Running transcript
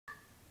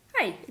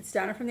Hi, it's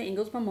Donna from the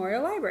Ingalls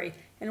Memorial Library,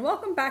 and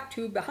welcome back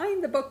to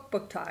Behind the Book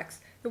Book Talks,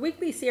 the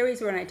weekly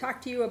series where I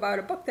talk to you about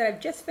a book that I've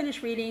just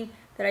finished reading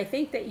that I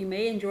think that you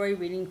may enjoy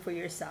reading for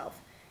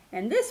yourself.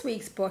 And this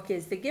week's book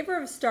is The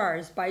Giver of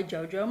Stars by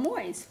Jojo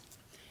Moyes.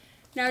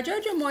 Now,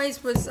 Jojo Moyes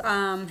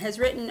has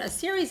written a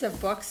series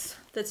of books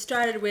that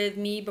started with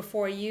Me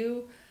Before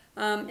You,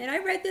 and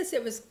I read this.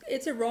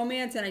 It's a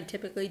romance, and I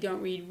typically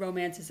don't read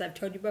romances, I've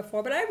told you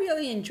before, but I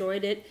really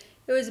enjoyed it.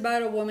 It was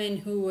about a woman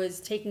who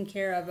was taking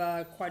care of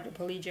a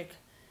quadriplegic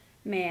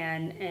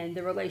man and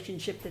the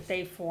relationship that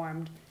they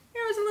formed.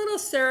 It was a little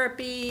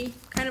syrupy,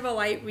 kind of a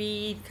light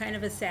read, kind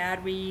of a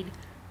sad read,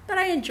 but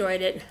I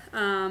enjoyed it.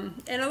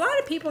 And a lot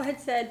of people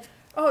had said,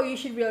 oh, you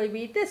should really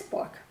read this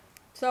book.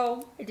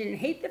 So I didn't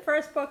hate the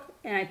first book,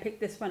 and I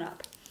picked this one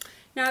up.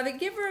 Now, The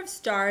Giver of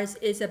Stars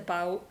is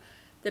about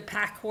the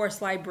pack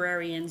horse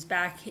librarians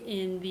back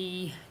in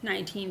the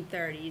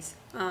 1930s.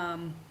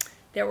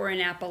 That were in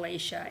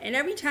Appalachia. And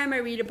every time I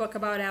read a book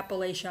about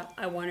Appalachia,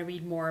 I want to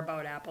read more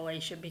about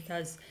Appalachia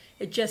because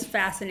it just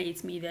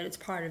fascinates me that it's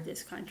part of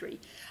this country.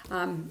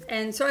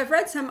 And so I've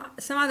read some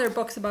other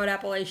books about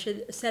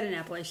Appalachia, set in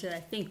Appalachia, that I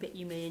think that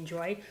you may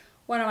enjoy.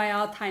 One of my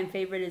all-time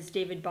favorite is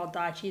David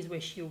Baldacci's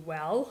Wish You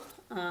Well.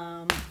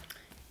 And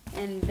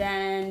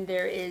then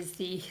there is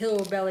The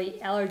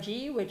Hillbilly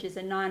Elegy, which is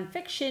a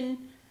nonfiction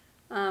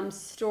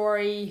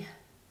story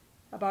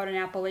about an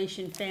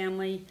Appalachian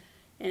family.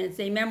 And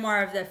it's a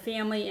memoir of the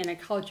family and a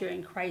culture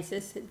in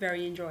crisis. It's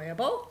very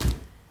enjoyable.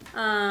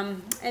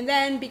 And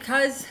then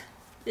because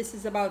this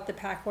is about the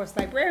pack horse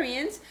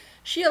librarians,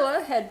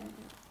 Sheila had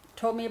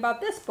told me about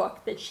this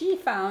book that she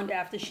found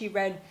after she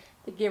read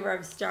The Giver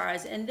of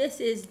Stars. And this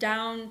is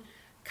Down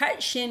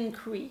Cut-Shin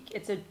Creek.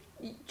 It's a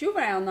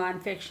juvenile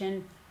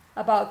nonfiction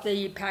about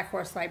the pack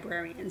horse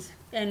librarians.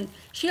 And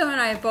Sheila and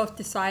I have both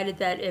decided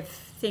that if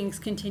things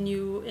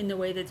continue in the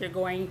way that they're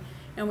going,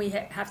 and we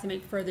have to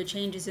make further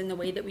changes in the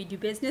way that we do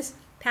business,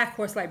 pack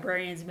horse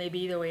librarians may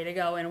be the way to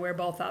go, and we're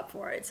both up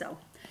for it. So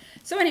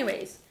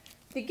anyways,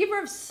 The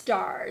Giver of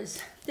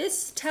Stars.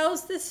 This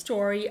tells the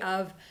story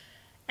of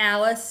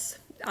Alice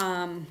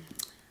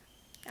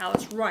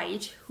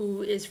Wright,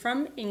 who is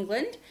from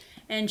England,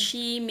 and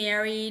she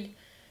married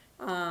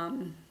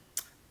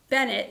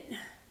Bennett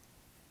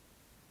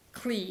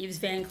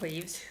Van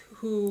Cleves,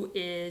 who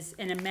is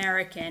an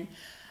American.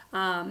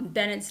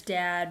 Bennett's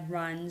dad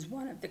runs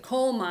one of the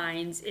coal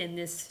mines in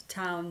this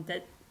town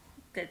that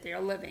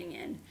they're living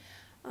in.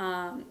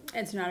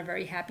 It's not a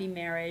very happy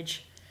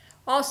marriage.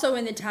 Also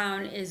in the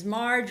town is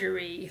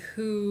Marjorie,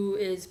 who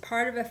is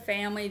part of a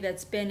family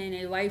that's been in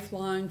a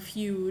lifelong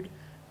feud,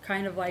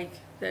 kind of like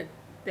the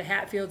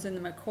Hatfields and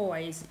the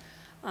McCoys.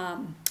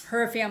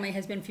 Her family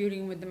has been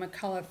feuding with the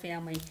McCullough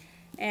family,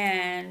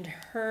 and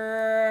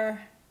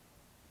her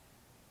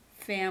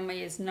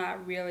family is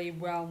not really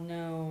well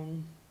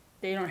known.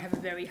 They don't have a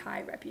very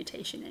high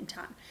reputation in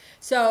town.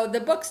 So the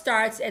book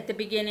starts at the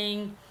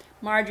beginning.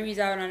 Marjorie's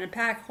out on a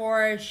pack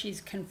horse.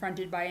 She's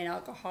confronted by an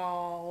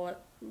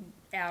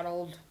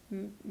alcohol-addled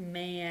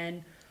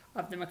man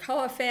of the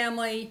McCullough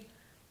family.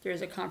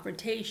 There's a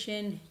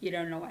confrontation. You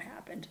don't know what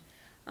happened.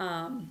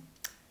 And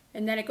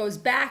then it goes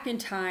back in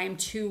time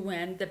to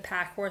when the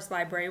pack horse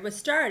library was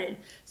started.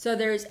 So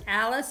there's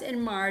Alice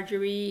and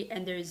Marjorie,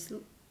 and there's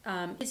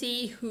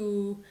Izzy,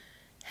 who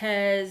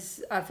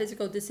has a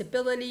physical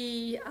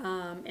disability,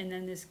 and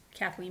then there's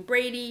Kathleen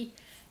Brady,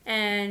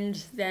 and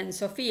then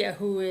Sophia,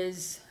 who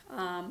is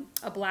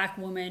a black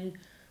woman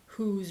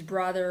whose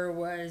brother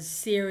was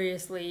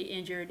seriously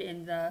injured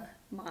in the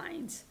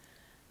mines.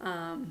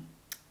 And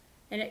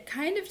it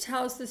kind of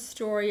tells the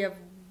story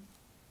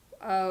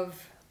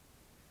of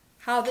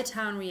how the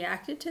town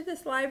reacted to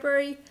this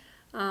library.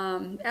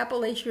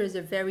 Appalachia is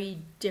a very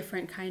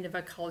different kind of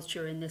a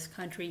culture in this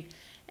country,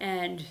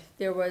 and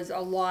there was a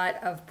lot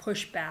of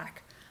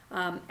pushback.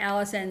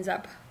 Alice ends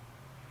up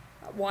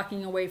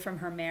walking away from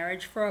her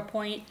marriage for a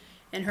point,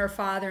 and her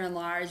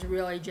father-in-law is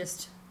really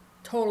just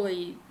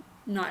totally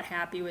not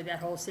happy with that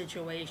whole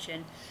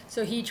situation.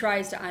 So he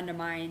tries to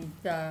undermine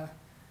the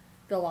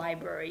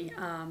library.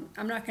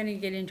 I'm not going to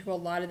get into a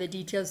lot of the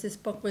details. This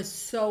book was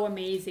so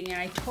amazing,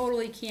 and I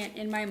totally can't,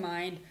 in my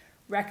mind,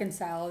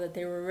 reconcile that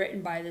they were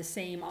written by the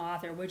same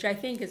author, which I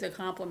think is a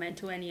compliment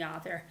to any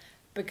author,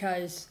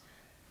 because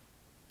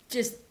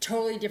just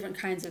totally different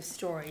kinds of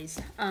stories.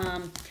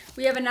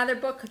 We have another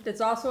book that's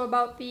also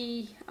about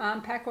the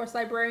pack horse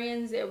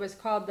librarians. It was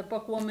called The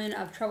Bookwoman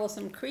of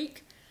Troublesome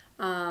Creek,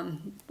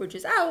 which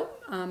is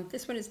out.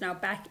 This one is now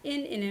back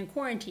in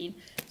quarantine.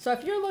 So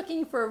if you're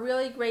looking for a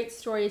really great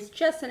story, it's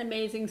just an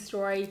amazing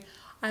story.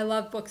 I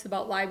love books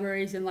about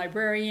libraries and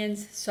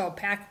librarians. So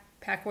pack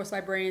horse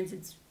librarians,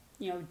 it's,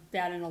 you know,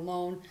 that and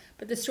alone.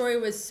 But the story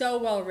was so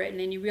well written,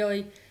 and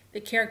the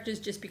characters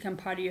just become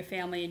part of your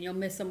family, and you'll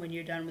miss them when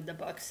you're done with the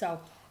book. So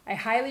I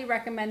highly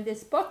recommend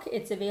this book.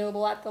 It's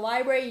available at the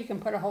library. You can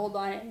put a hold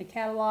on it in the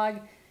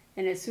catalog,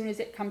 and as soon as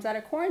it comes out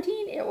of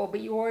quarantine, it will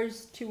be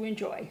yours to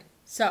enjoy.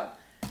 So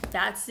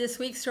that's this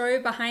week's story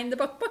Behind the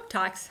Book Book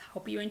Talks.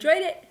 Hope you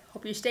enjoyed it.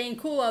 Hope you're staying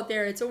cool out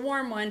there. It's a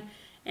warm one,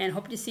 and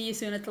hope to see you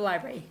soon at the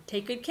library.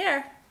 Take good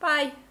care.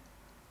 Bye.